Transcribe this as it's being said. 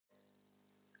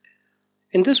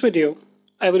In this video,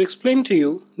 I will explain to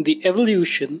you the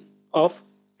evolution of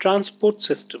transport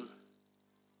system.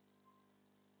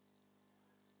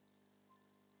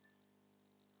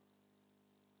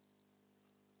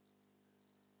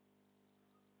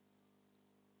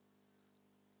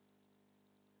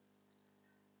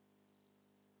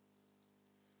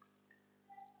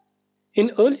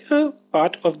 In earlier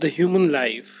part of the human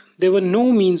life, there were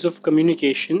no means of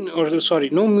communication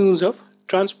no means of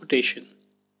transportation.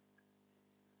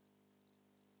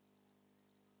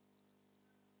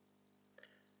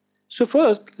 So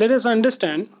first, let us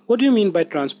understand what do you mean by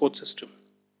transport system.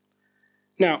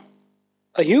 Now,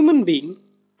 a human being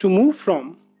to move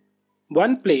from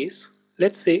one place,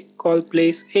 let's say called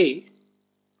place A,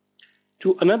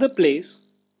 to another place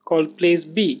called place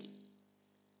B,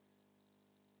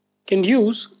 can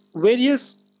use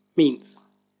various means.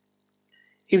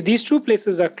 If these two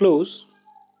places are close,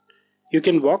 you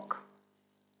can walk.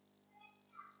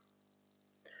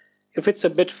 If it's a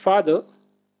bit farther,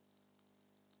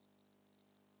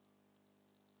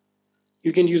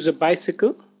 you can use a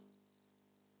bicycle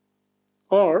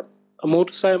or a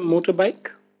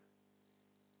motorbike.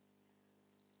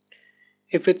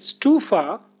 If it's too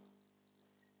far,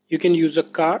 you can use a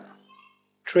car,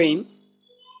 train.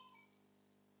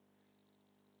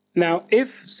 Now,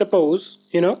 if suppose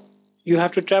you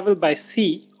have to travel by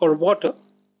sea or water,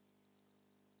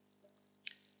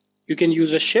 you can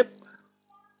use a ship.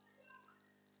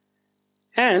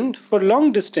 And for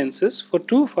long distances, for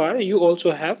too far, you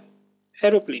also have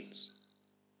aeroplanes.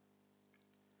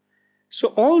 So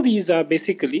all these are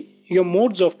basically your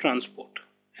modes of transport.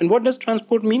 And what does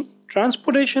transport mean?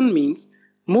 Transportation means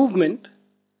movement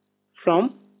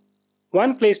from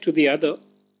one place to the other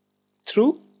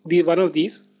through one of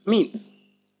these means.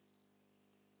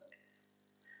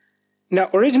 Now,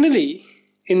 originally,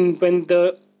 when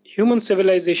the human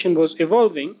civilization was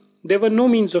evolving, there were no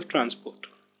means of transport.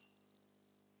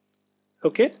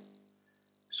 Okay?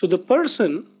 So the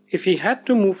person, if he had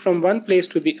to move from one place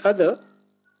to the other,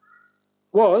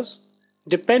 was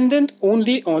dependent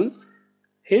only on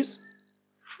his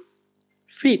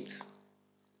feet.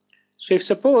 So if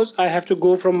suppose I have to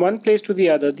go from one place to the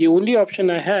other, the only option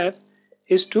I have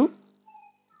is to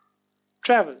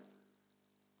travel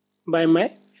by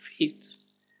my feet.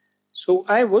 So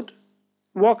I would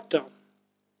walk down.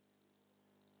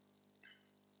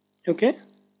 Okay?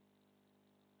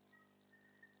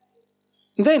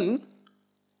 Then,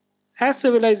 as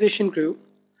civilization grew,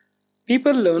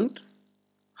 people learned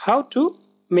how to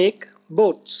make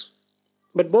boats.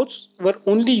 But boats were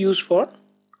only used for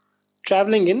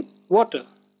traveling in water.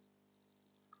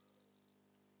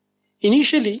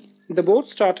 Initially, the boat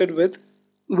started with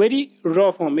very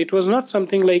raw form. It was not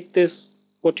something like this,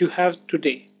 what you have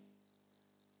today.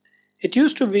 It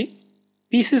used to be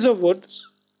pieces of wood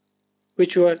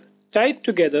which were tied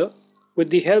together with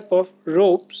the help of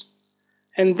ropes,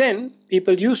 and then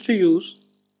people used to use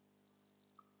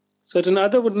certain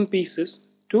other wooden pieces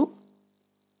to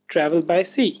travel by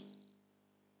sea.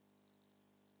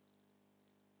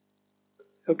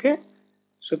 Okay,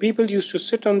 so people used to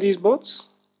sit on these boats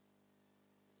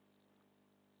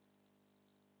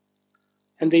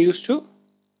and they used to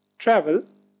travel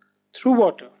through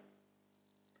water.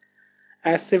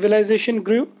 As civilization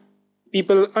grew,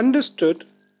 people understood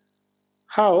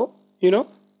how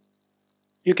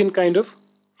you can kind of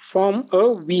form a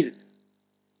wheel.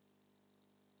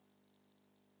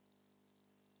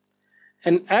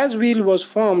 And as wheel was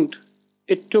formed,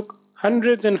 it took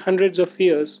hundreds and hundreds of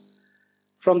years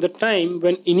from the time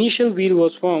when initial wheel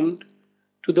was formed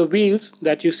to the wheels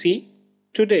that you see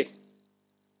today.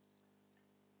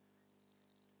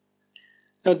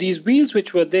 Now these wheels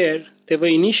which were there, they were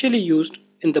initially used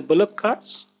in the bullock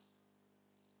carts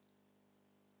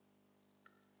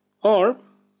or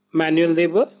manual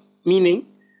labor, meaning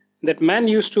that man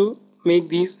used to make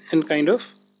these and kind of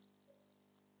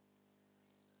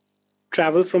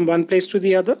travel from one place to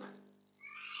the other.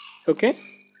 Okay,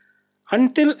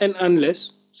 until and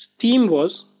unless steam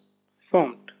was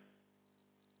formed.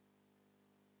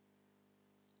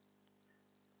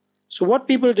 So what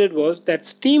people did was that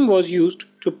steam was used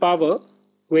to power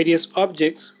various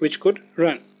objects which could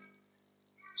run.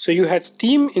 So you had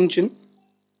steam engine,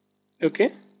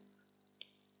 okay,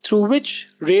 through which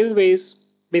railways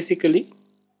basically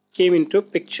came into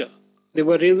picture. There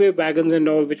were railway wagons and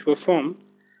all which were formed,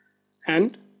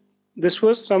 and this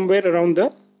was somewhere around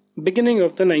the beginning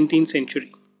of the 19th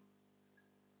century.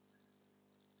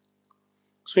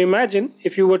 So imagine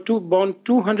if you were born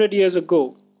 200 years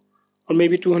ago or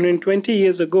maybe 220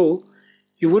 years ago,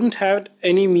 you wouldn't have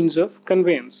any means of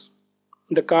conveyance.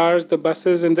 The cars, the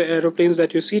buses and the aeroplanes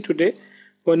that you see today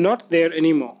were not there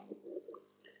anymore.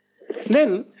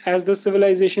 Then, as the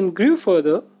civilization grew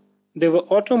further, there were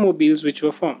automobiles which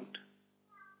were formed.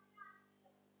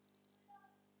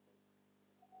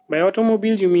 By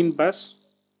automobile, you mean bus,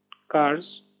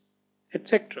 cars,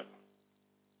 etc.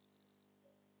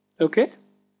 Okay?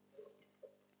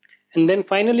 And then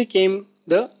finally came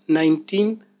the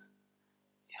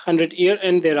 1900 year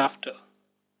and thereafter,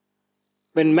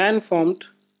 when man formed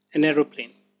an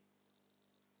aeroplane.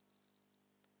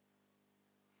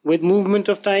 With movement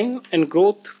of time and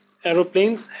growth,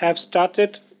 aeroplanes have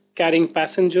started carrying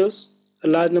passengers, a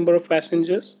large number of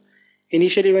passengers.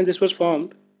 Initially, when this was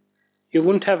formed, you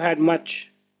wouldn't have had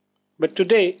much. But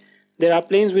today, there are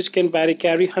planes which can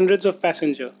carry hundreds of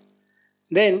passengers.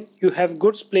 Then you have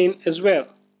goods plane as well,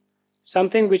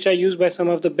 something which are used by some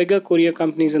of the bigger courier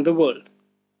companies in the world.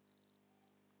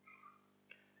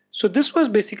 So this was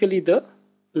basically the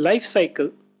life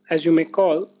cycle, as you may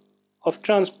call, of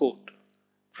transport.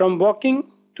 From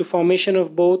walking to formation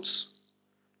of boats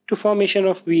to formation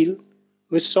of wheel,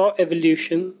 which saw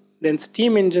evolution, then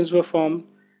steam engines were formed,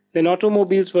 then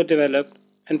automobiles were developed,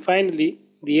 and finally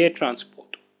the air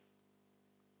transport.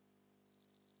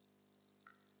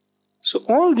 So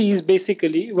all these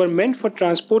basically were meant for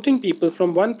transporting people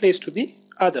from one place to the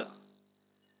other.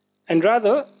 And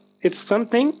rather, it's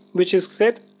something which is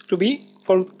said to be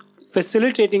for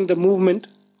facilitating the movement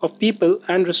of people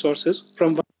and resources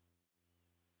from